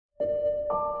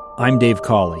I'm Dave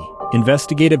Cawley,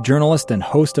 investigative journalist and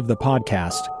host of the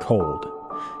podcast Cold.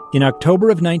 In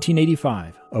October of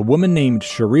 1985, a woman named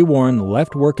Cherie Warren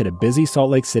left work at a busy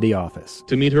Salt Lake City office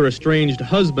to meet her estranged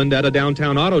husband at a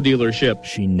downtown auto dealership.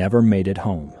 She never made it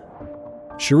home.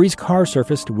 Cherie's car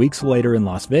surfaced weeks later in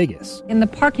Las Vegas. In the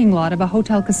parking lot of a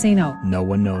hotel casino. No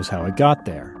one knows how it got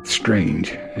there. Strange.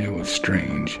 It was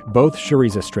strange. Both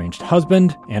Cherie's estranged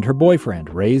husband and her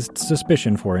boyfriend raised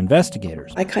suspicion for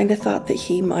investigators. I kind of thought that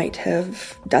he might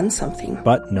have done something.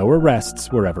 But no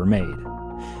arrests were ever made.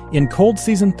 In Cold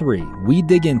Season 3, we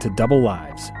dig into double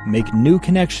lives, make new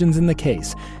connections in the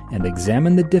case, and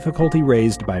examine the difficulty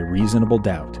raised by reasonable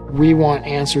doubt. We want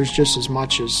answers just as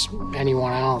much as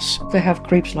anyone else. They have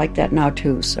creeps like that now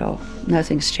too, so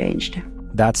nothing's changed.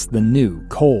 That's the new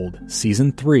Cold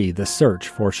Season 3, The Search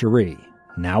for Cherie,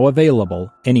 now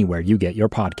available anywhere you get your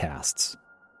podcasts.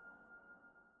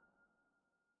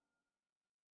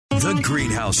 The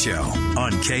Greenhouse Show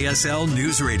on KSL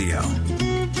News Radio.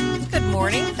 Good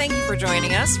morning. Thank you for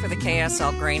joining us for the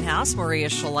KSL Greenhouse. Maria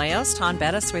Shilaos, Tom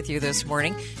Bettis with you this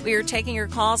morning. We are taking your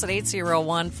calls at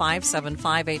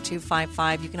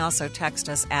 801-575-8255. You can also text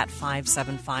us at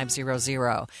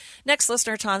 57500. Next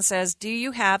listener, Tom says, do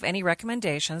you have any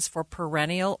recommendations for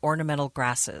perennial ornamental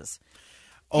grasses?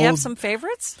 Do you have some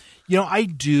favorites? You know, I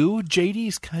do.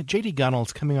 J.D.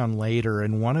 Gunnell's coming on later,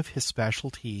 and one of his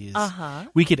specialties,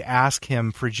 we could ask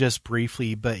him for just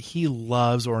briefly, but he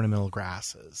loves ornamental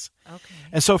grasses. Okay.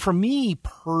 And so for me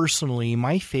personally,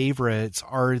 my favorites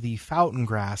are the fountain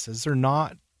grasses. They're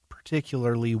not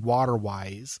particularly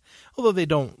water-wise, although they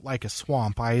don't like a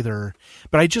swamp either.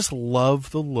 But I just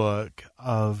love the look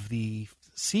of the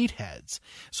seed heads.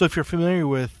 So if you're familiar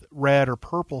with red or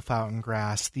purple fountain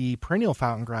grass, the perennial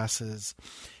fountain grasses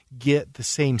get the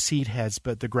same seed heads,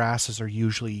 but the grasses are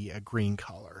usually a green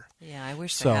color. Yeah, I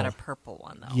wish they had a purple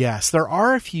one, though. Yes, there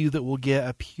are a few that will get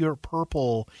a pure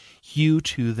purple hue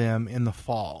to them in the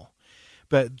fall.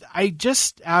 But I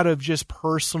just, out of just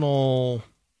personal...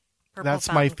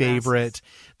 That's my favorite.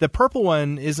 Grasses. The purple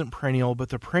one isn't perennial, but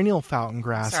the perennial fountain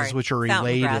grasses, which are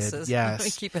related, grasses.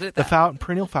 yes, Keep it at that.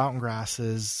 Perennial fountain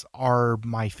grasses are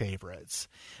my favorites.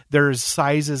 There's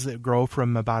sizes that grow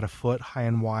from about a foot high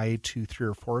and wide to 3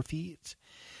 or 4 feet.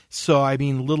 So I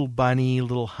mean, little bunny,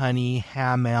 little honey,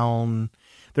 ham elm.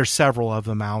 There's several of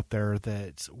them out there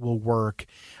that will work.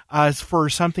 As for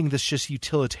something that's just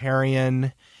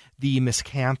utilitarian, the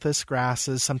miscanthus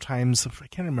grasses, sometimes, I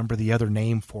can't remember the other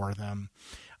name for them.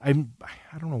 I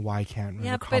don't know why I can't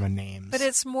remember common names. But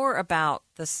it's more about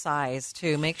the size,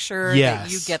 too. Make sure yes.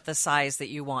 that you get the size that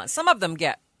you want. Some of them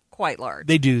get quite large.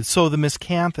 They do. So the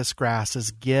miscanthus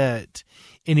grasses get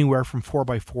anywhere from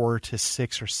 4x4 to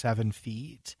 6 or 7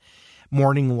 feet.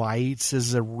 Morning Lights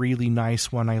is a really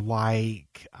nice one I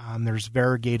like. There's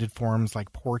variegated forms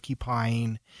like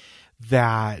porcupine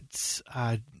that...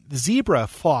 the zebra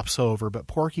flops over, but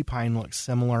porcupine looks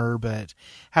similar, but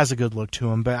has a good look to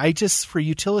them. But I just, for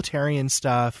utilitarian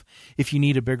stuff, if you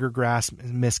need a bigger grass,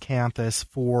 miscanthus,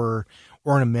 for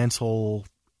ornamental,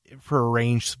 for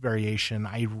arranged variation,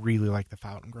 I really like the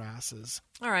fountain grasses.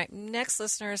 All right. Next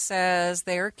listener says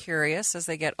they are curious as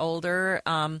they get older.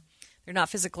 They're not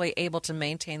physically able to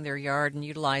maintain their yard and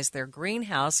utilize their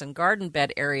greenhouse and garden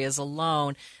bed areas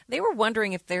alone. They were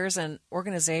wondering if there's an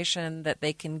organization that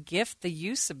they can gift the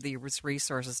use of these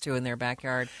resources to in their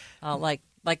backyard, like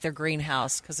their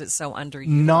greenhouse, because it's so underutilized.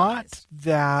 Not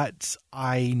that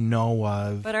I know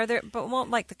of. But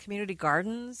won't like the community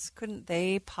gardens? Couldn't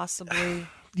they possibly?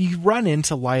 You run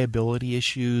into liability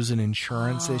issues and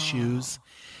insurance issues,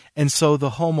 and so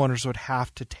the homeowners would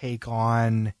have to take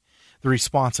on the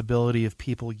responsibility of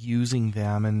people using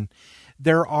them. And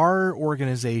there are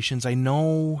organizations, I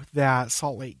know that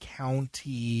Salt Lake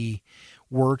County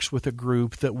works with a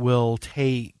group that will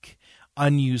take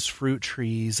unused fruit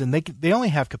trees, and they only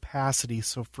have capacity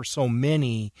for so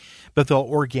many, but they'll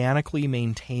organically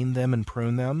maintain them and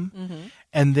prune them. Mm-hmm.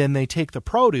 And then they take the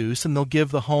produce and they'll give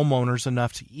the homeowners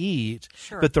enough to eat,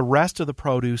 but the rest of the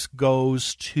produce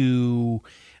goes to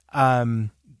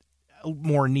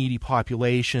more needy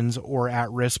populations or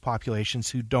at-risk populations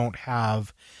who don't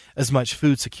have as much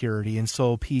food security. And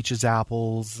so peaches,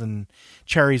 apples, and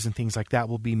cherries and things like that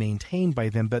will be maintained by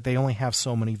them, but they only have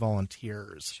so many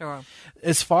volunteers. Sure.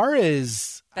 As far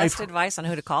as... Best advice on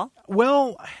who to call?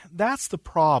 Well, that's the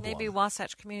problem. Maybe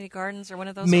Wasatch Community Gardens or one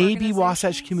of those Maybe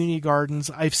Wasatch Community Gardens.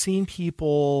 I've seen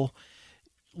people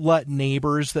let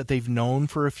neighbors that they've known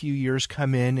for a few years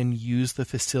come in and use the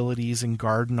facilities and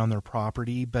garden on their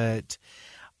property, but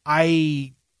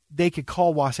they could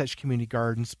call Wasatch Community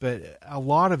Gardens, but a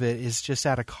lot of it is just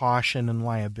out of caution and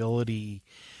liability.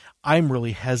 I'm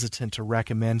really hesitant to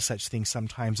recommend such things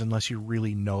sometimes unless you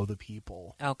really know the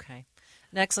people. Okay.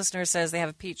 Next listener says they have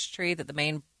a peach tree that the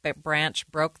main branch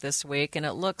broke this week, and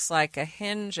it looks like a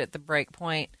hinge at the break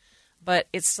point, but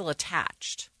it's still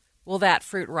attached. Will that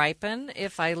fruit ripen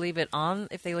if I leave it on?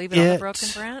 If they leave it on the broken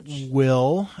branch? It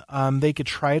will. They could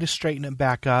try to straighten it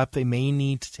back up. They may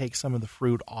need to take some of the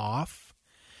fruit off.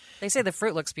 They say the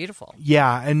fruit looks beautiful.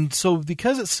 Yeah, and so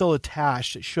because it's still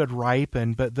attached, it should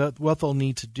ripen. But what they'll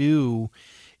need to do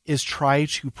is try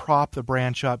to prop the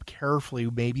branch up carefully,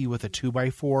 maybe with a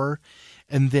 2x4,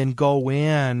 and then go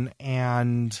in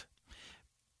and,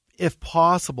 if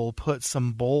possible, put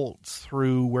some bolts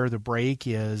through where the break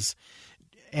is,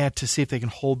 and to see if they can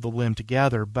hold the limb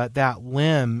together. But that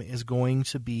limb is going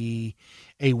to be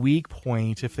a weak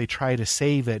point if they try to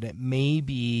save it. It may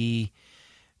be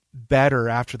better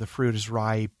after the fruit is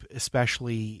ripe,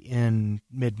 especially in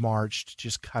mid-March, to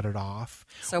just cut it off.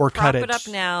 So or prop cut it up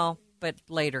now, but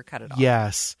later cut it off.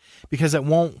 Yes, because it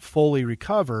won't fully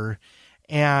recover.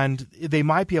 And they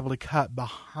might be able to cut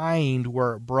behind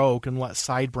where it broke and let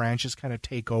side branches kind of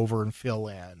take over and fill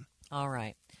in. All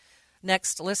right.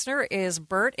 Next listener is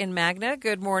Bert in Magna.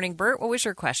 Good morning, Bert. What was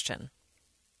your question?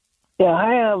 Yeah,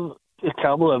 I have a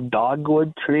couple of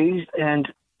dogwood trees, and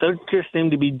they just seem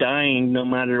to be dying no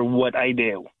matter what I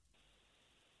do.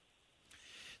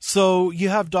 So you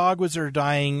have dogwoods that are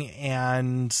dying,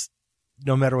 and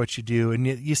no matter what you do, and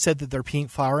you said that they're pink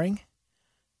flowering?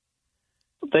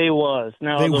 They was.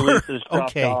 Now the leaves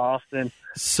dropped off. And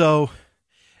so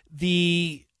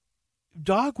the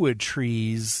dogwood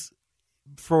trees,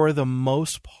 for the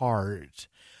most part,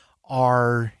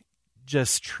 are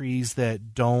just trees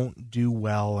that don't do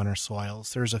well in our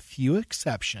soils. There's a few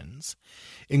exceptions,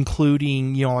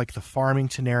 including, like the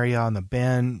Farmington area on the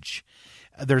Bench.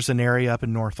 There's an area up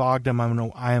in North Ogden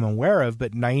I am aware of,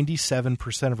 but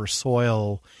 97% of our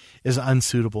soil is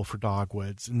unsuitable for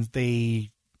dogwoods, and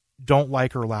they don't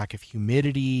like or lack of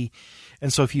humidity.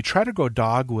 And so if you try to grow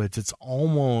dogwoods, it's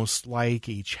almost like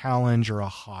a challenge or a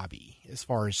hobby as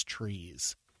far as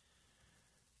trees.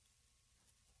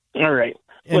 All right.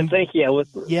 Well, thank you.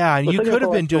 And you could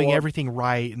have been doing everything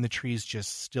right, and the trees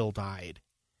just still died.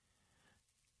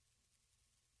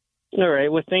 All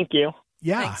right. Well, thank you.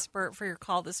 Yeah. Thanks, Bert, for your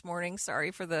call this morning. Sorry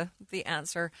for the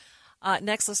answer.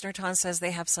 Next listener, Ton, says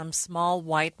they have some small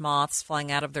white moths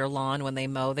flying out of their lawn when they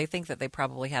mow. They think that they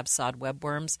probably have sod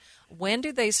webworms. When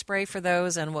do they spray for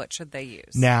those, and what should they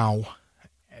use? Now.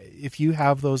 If you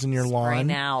have those in your lawn,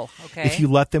 now. Okay. If you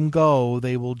let them go,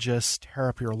 they will just tear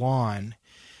up your lawn.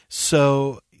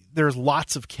 So there's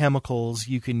lots of chemicals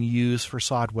you can use for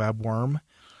sod webworm,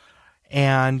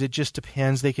 and it just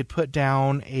depends. They could put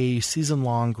down a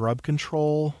season-long grub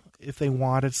control if they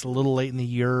want. It's a little late in the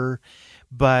year,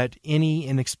 but any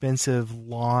inexpensive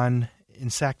lawn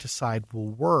insecticide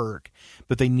will work,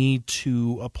 but they need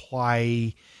to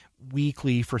apply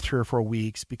weekly for 3 or 4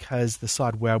 weeks because the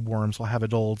sod webworms will have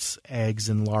adults, eggs,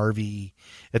 and larvae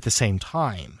at the same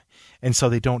time, and so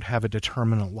they don't have a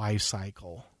determinate life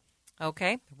cycle.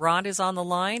 Okay. Rod is on the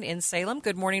line in Salem.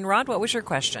 Good morning, Rod. What was your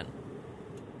question?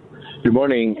 Good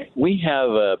morning. We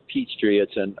have a peach tree.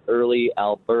 It's in early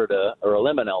Alberta, or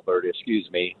Lemon, Alberta,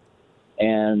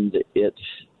 and it's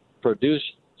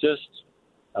produced just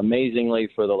amazingly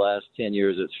for the last 10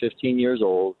 years. It's 15 years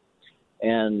old,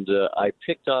 and I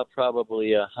picked off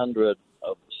probably 100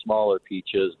 of the smaller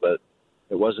peaches, but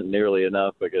it wasn't nearly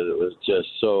enough because it was just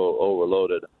so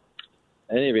overloaded.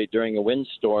 At any rate, during a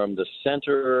windstorm, the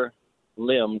center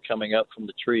limb coming up from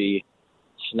the tree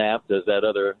snapped, as that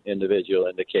other individual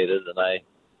indicated, and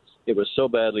it was so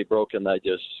badly broken I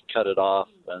just cut it off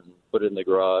and put it in the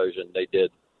garage, and they did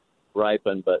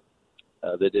ripen, but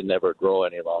they didn't ever grow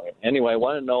any longer. Anyway, I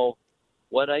want to know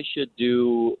what I should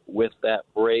do with that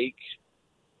break,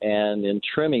 and in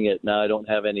trimming it, now I don't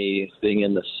have anything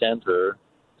in the center,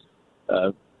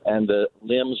 and the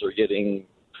limbs are getting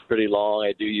pretty long.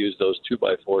 I do use those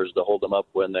 2x4s to hold them up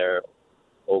when they're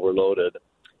overloaded.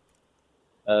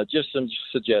 Just some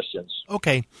suggestions.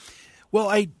 Okay.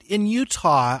 Well, in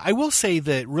Utah, I will say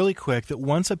that really quick that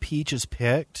once a peach is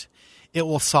picked, it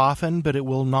will soften, but it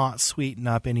will not sweeten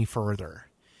up any further.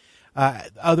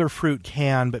 Other fruit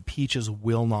can, but peaches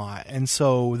will not. And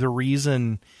so the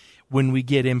reason when we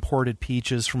get imported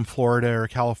peaches from Florida or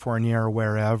California or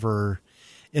wherever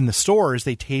in the stores,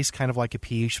 they taste kind of like a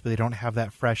peach, but they don't have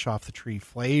that fresh off the tree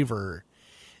flavor,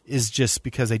 is just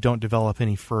because they don't develop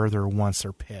any further once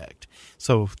they're picked.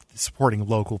 So supporting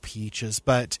local peaches.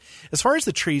 But as far as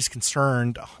the tree is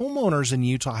concerned, homeowners in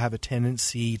Utah have a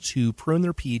tendency to prune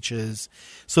their peaches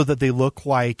so that they look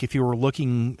like, if you were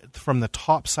looking from the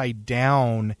top side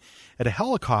down at a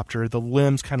helicopter, the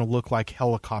limbs kind of look like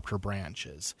helicopter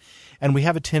branches. And we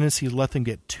have a tendency to let them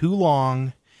get too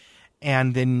long,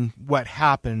 and then what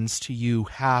happens to you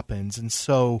happens. And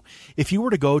so if you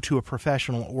were to go to a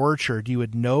professional orchard, you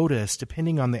would notice,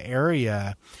 depending on the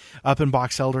area, up in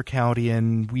Box Elder County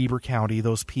and Weber County,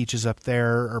 those peaches up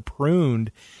there are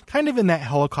pruned kind of in that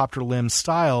helicopter limb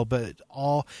style, but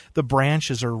all the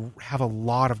branches have a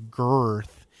lot of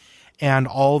girth, and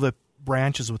all the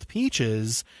branches with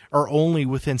peaches are only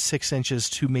within 6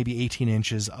 inches to maybe 18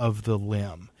 inches of the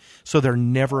limb. So they're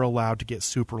never allowed to get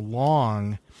super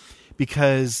long,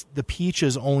 because the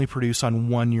peaches only produce on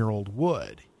 1-year-old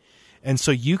wood. And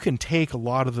so you can take a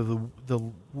lot of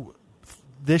the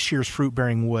this year's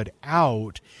fruit-bearing wood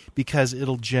out, because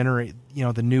it'll generate,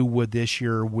 the new wood this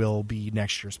year will be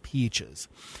next year's peaches.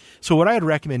 So what I'd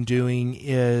recommend doing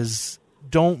is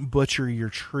don't butcher your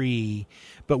tree,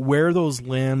 but where those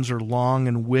limbs are long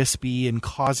and wispy and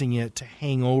causing it to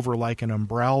hang over like an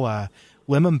umbrella,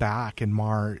 limb them back in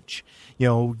March.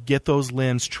 Get those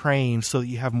limbs trained so that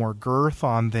you have more girth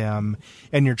on them,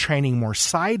 and you're training more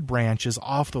side branches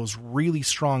off those really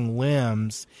strong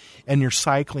limbs, and you're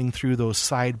cycling through those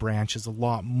side branches a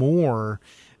lot more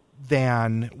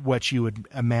than what you would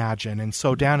imagine. And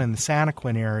so down in the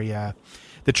Santaquin area,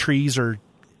 the trees are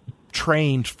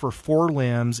trained for 4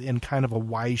 limbs in kind of a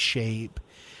Y shape,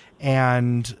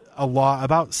 and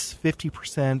about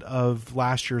 50% of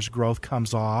last year's growth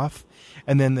comes off,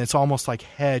 and then it's almost like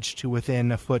hedged to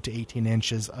within a foot to 18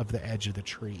 inches of the edge of the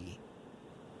tree.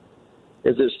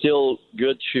 Is it still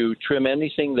good to trim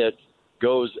anything that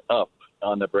goes up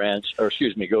on the branch,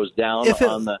 goes down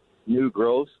on the new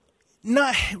growth?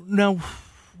 No.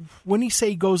 When you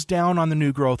say goes down on the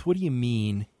new growth, what do you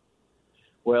mean?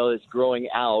 Well, it's growing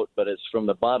out, but it's from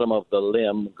the bottom of the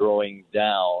limb growing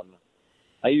down.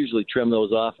 I usually trim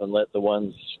those off and let the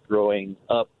ones growing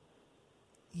up.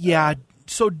 Yeah,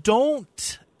 so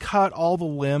don't cut all the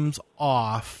limbs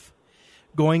off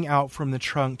going out from the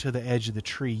trunk to the edge of the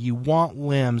tree. You want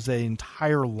limbs the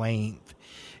entire length.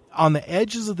 On the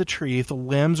edges of the tree, if the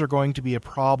limbs are going to be a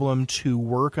problem to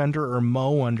work under or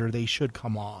mow under, they should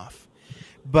come off.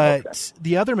 But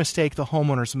the other mistake the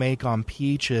homeowners make on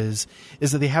peaches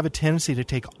is that they have a tendency to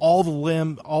take all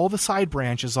the side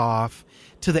branches off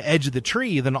to the edge of the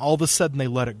tree, then all of a sudden they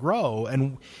let it grow.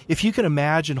 And if you can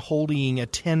imagine holding a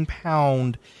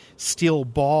 10-pound steel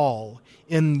ball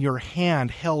in your hand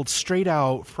held straight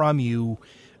out from you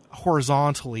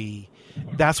horizontally,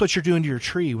 that's what you're doing to your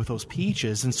tree with those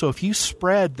peaches. And so if you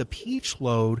spread the peach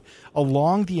load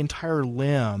along the entire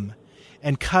limb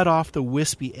and cut off the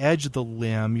wispy edge of the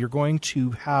limb, you're going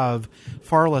to have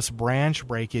far less branch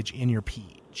breakage in your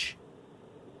peach.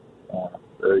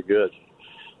 Very good.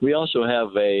 We also have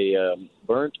a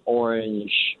burnt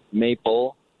orange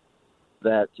maple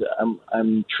that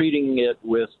I'm treating it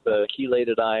with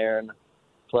chelated iron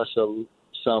plus a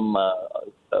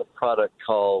product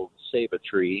called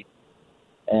Save-A-Tree,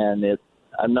 and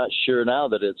I'm not sure now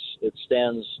that it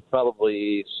stands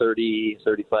probably 30,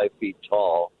 35 feet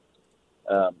tall.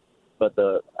 But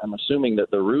I'm assuming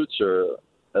that the roots are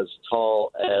as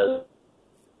tall as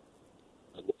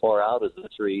far out as the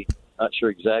tree. Not sure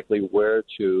exactly where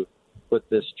to put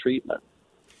this treatment.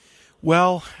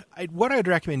 Well, what I'd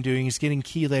recommend doing is getting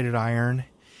chelated iron,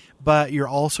 but you're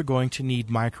also going to need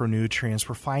micronutrients.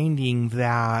 We're finding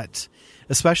that,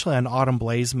 especially on autumn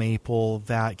blaze maple,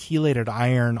 that chelated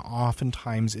iron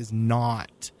oftentimes is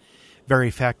not very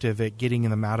effective at getting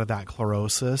them out of that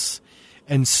chlorosis.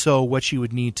 And so what you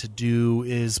would need to do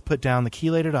is put down the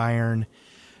chelated iron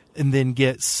and then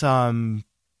get some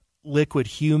liquid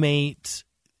humate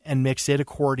and mix it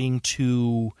according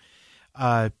to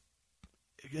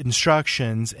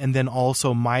instructions, and then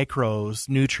also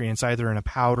nutrients, either in a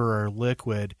powder or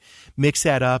liquid. Mix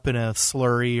that up in a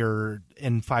slurry or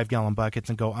in 5-gallon buckets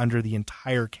and go under the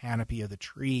entire canopy of the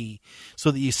tree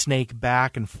so that you snake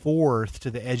back and forth to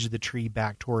the edge of the tree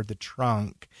back toward the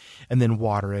trunk, and then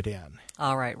water it in.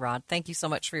 All right, Rod. Thank you so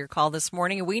much for your call this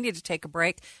morning. We need to take a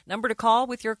break. Number to call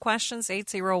with your questions,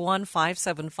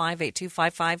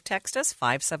 801-575-8255. Text us,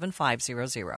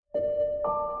 57500.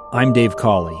 I'm Dave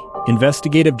Cawley,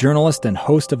 investigative journalist and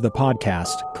host of the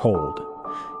podcast Cold.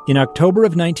 In October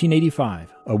of 1985,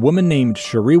 a woman named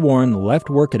Cherie Warren left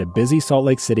work at a busy Salt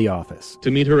Lake City office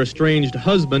to meet her estranged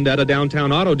husband at a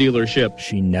downtown auto dealership.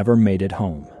 She never made it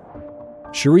home.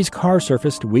 Cherie's car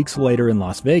surfaced weeks later in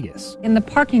Las Vegas. In the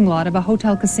parking lot of a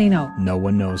hotel casino. No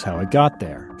one knows how it got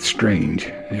there. Strange.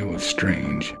 It was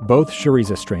strange. Both Cherie's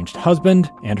estranged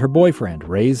husband and her boyfriend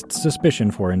raised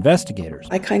suspicion for investigators.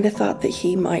 I kind of thought that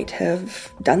he might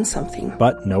have done something.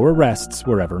 But no arrests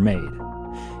were ever made.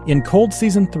 In Cold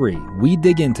Season 3, we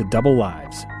dig into double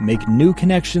lives, make new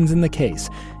connections in the case,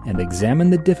 and examine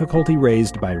the difficulty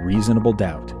raised by reasonable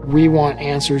doubt. We want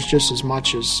answers just as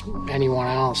much as anyone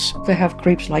else. They have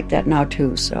creeps like that now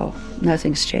too, so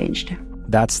nothing's changed.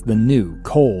 That's the new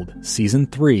Cold Season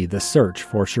 3, The Search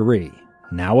for Cherie,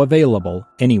 now available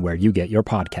anywhere you get your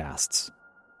podcasts.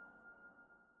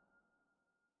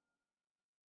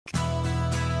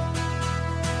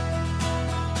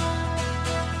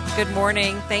 Good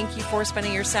morning. Thank you for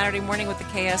spending your Saturday morning with the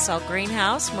KSL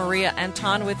Greenhouse. Maria and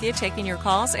Ton with you, taking your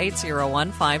calls,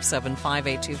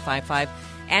 801-575-8255,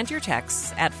 and your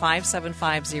texts at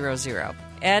 57500.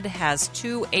 Ed has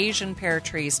 2 Asian pear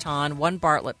trees, Ton, 1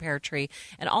 Bartlett pear tree,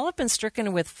 and all have been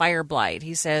stricken with fire blight.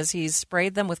 He says he's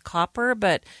sprayed them with copper,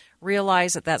 but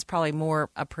realize that that's probably more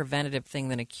a preventative thing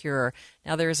than a cure.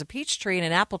 Now, there's a peach tree and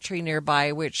an apple tree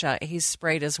nearby, which he's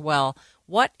sprayed as well.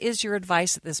 What is your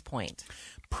advice at this point?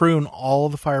 Prune all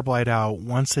of the fire blight out.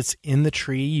 Once it's in the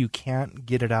tree, you can't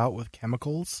get it out with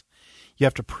chemicals. You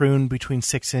have to prune between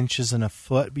 6 inches and a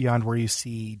foot beyond where you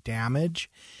see damage.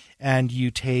 And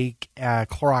you take a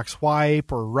Clorox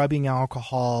wipe or rubbing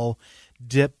alcohol,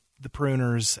 dip the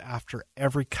pruners after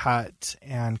every cut,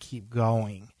 and keep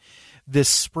going. This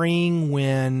spring,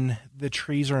 when the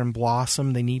trees are in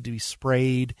blossom, they need to be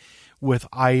sprayed with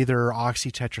either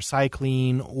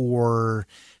oxytetracycline or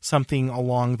something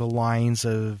along the lines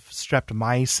of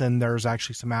streptomycin. There's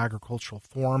actually some agricultural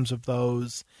forms of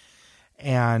those.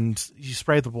 And you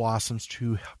spray the blossoms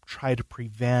to try to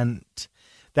prevent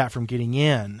that from getting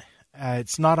in.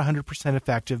 It's not 100%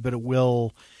 effective, but it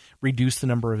will reduce the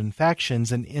number of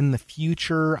infections. And in the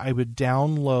future, I would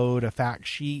download a fact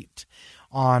sheet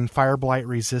on fire blight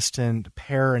resistant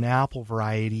pear and apple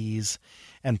varieties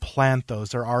and plant those.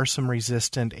 There are some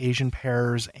resistant Asian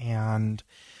pears and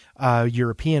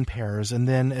European pears. And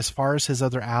then as far as his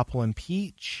other apple and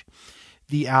peach,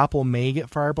 the apple may get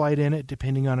fire blight in it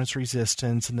depending on its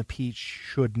resistance, and the peach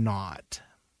should not.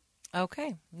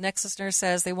 Okay. Next listener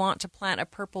says they want to plant a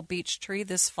purple beech tree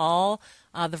this fall,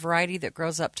 the variety that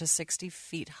grows up to 60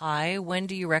 feet high. When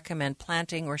do you recommend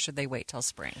planting, or should they wait till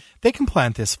spring? They can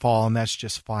plant this fall, and that's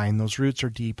just fine. Those roots are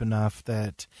deep enough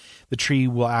that the tree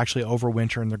will actually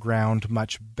overwinter in the ground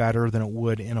much better than it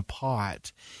would in a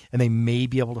pot. And they may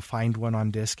be able to find one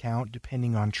on discount,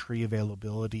 depending on tree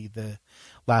availability. The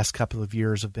last couple of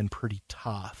years have been pretty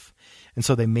tough, and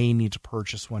so they may need to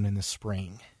purchase one in the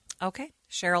spring. Okay.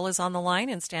 Cheryl is on the line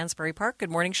in Stansbury Park. Good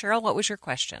morning, Cheryl. What was your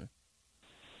question?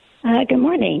 Good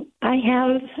morning. I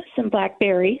have some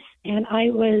blackberries, and I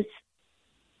was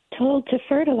told to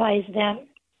fertilize them,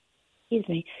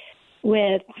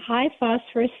 with high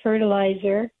phosphorus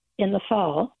fertilizer in the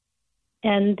fall,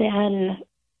 and then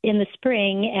in the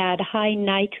spring add high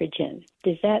nitrogen.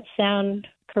 Does that sound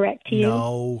correct to you?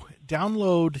 No.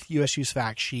 Download USU's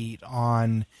fact sheet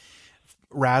on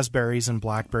raspberries and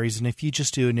blackberries, and if you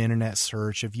just do an internet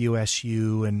search of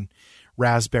USU and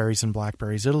raspberries and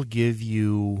blackberries, it'll give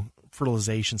you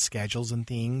fertilization schedules and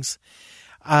things.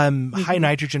 High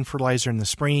nitrogen fertilizer in the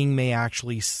spring may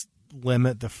actually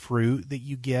limit the fruit that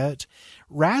you get.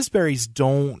 Raspberries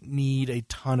don't need a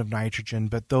ton of nitrogen,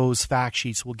 but those fact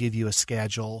sheets will give you a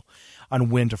schedule on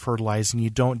when to fertilize, and you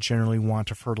don't generally want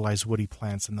to fertilize woody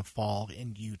plants in the fall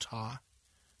in Utah.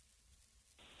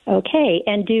 Okay,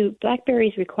 and do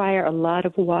blackberries require a lot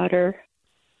of water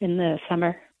in the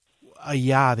summer?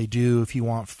 Yeah, they do if you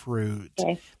want fruit.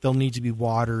 Okay. They'll need to be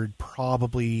watered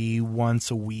probably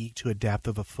once a week to a depth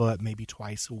of a foot, maybe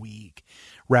twice a week.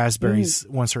 Raspberries,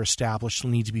 once they're established, will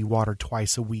need to be watered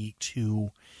twice a week to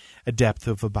a depth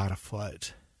of about a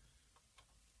foot.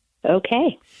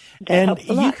 Okay. And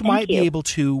you might be able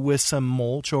to, with some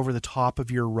mulch over the top of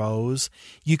your rows,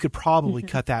 you could probably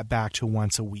cut that back to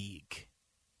once a week.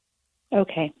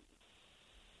 Okay.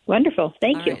 Wonderful.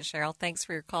 Thank you. All right, Cheryl, thanks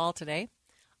for your call today.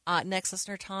 Next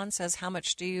listener, Ton, says, how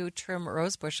much do you trim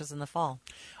rose bushes in the fall?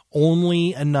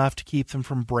 Only enough to keep them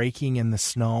from breaking in the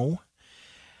snow.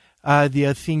 The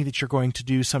other thing that you're going to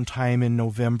do sometime in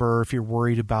November, if you're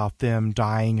worried about them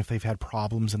dying, if they've had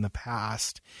problems in the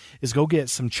past, is go get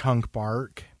some chunk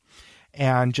bark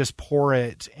and just pour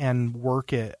it and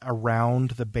work it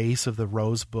around the base of the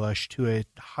rose bush to a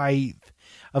height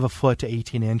of a foot to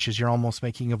 18 inches. You're almost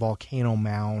making a volcano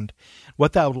mound.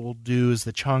 What that will do is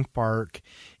the chunk bark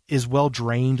is well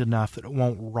drained enough that it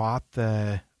won't rot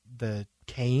the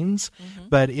canes,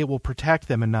 but it will protect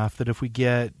them enough that if we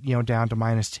get, down to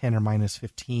 -10 or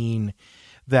 -15,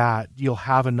 that you'll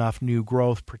have enough new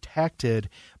growth protected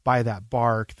by that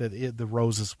bark that the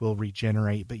roses will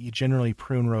regenerate. But you generally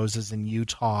prune roses in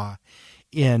Utah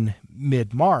in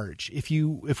mid-March. If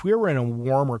we were in a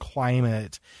warmer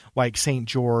climate like St.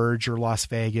 George or Las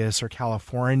Vegas or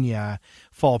California,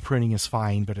 fall pruning is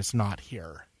fine, but it's not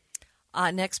here.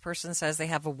 Next person says they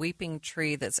have a weeping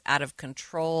tree that's out of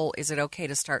control. Is it okay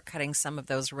to start cutting some of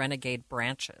those renegade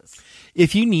branches?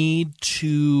 If you need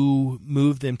to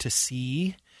move them to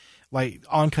sea, like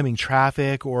oncoming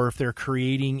traffic, or if they're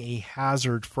creating a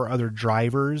hazard for other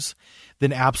drivers,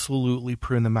 then absolutely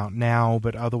prune them out now.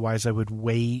 But otherwise, I would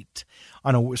wait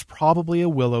on it was probably a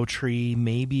willow tree,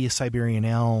 maybe a Siberian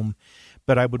elm,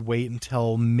 but I would wait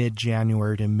until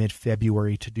mid-January to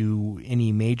mid-February to do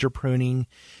any major pruning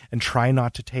and try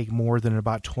not to take more than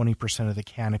about 20% of the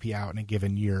canopy out in a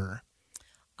given year.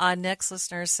 Next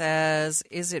listener says,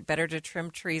 is it better to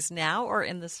trim trees now or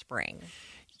in the spring?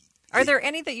 Are there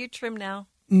any that you trim now?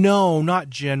 No, not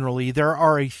generally. There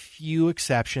are a few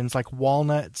exceptions, like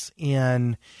walnuts.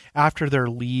 After their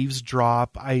leaves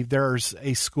drop, there's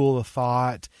a school of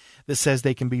thought that says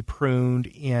they can be pruned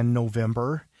in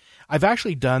November. I've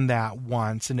actually done that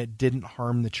once, and it didn't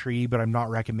harm the tree, but I'm not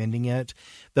recommending it.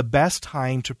 The best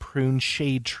time to prune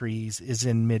shade trees is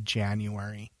in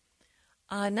mid-January.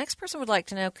 Next person would like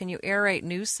to know, can you aerate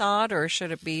new sod, or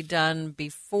should it be done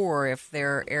before if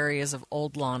there are areas of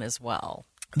old lawn as well?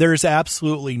 There's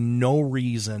absolutely no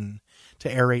reason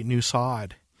to aerate new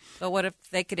sod. But what if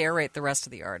they could aerate the rest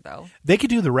of the yard, though? They could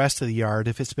do the rest of the yard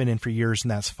if it's been in for years,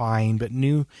 and that's fine. But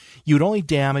you would only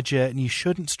damage it, and you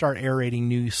shouldn't start aerating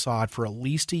new sod for at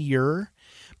least a year.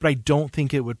 But I don't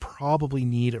think it would probably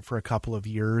need it for a couple of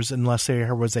years unless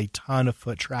there was a ton of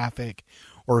foot traffic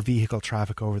or vehicle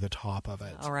traffic over the top of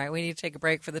it. All right, we need to take a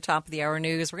break for the top of the hour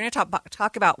news. We're going to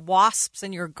talk about wasps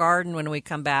in your garden when we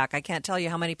come back. I can't tell you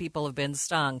how many people have been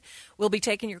stung. We'll be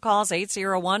taking your calls,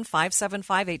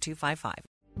 801-575-8255.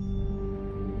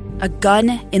 A gun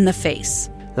in the face.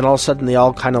 Then all of a sudden they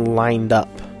all kind of lined up.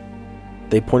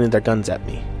 They pointed their guns at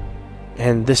me.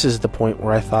 And this is the point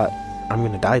where I thought, I'm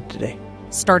going to die today.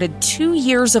 Started 2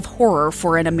 years of horror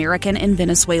for an American in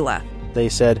Venezuela. They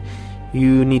said,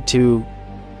 you need to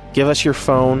give us your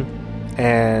phone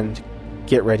and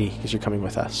get ready because you're coming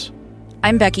with us.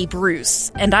 I'm Becky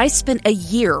Bruce, and I spent a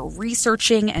year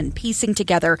researching and piecing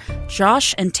together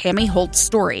Josh and Tammy Holt's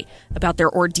story about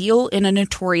their ordeal in a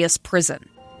notorious prison.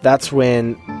 That's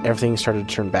when everything started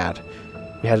to turn bad.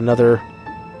 We had another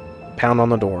pound on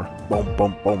the door. Boom,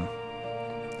 boom, boom.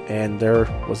 And there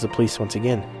was the police once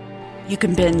again. You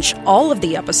can binge all of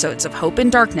the episodes of Hope in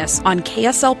Darkness on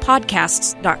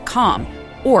KSLPodcasts.com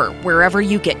or wherever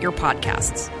you get your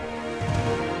podcasts.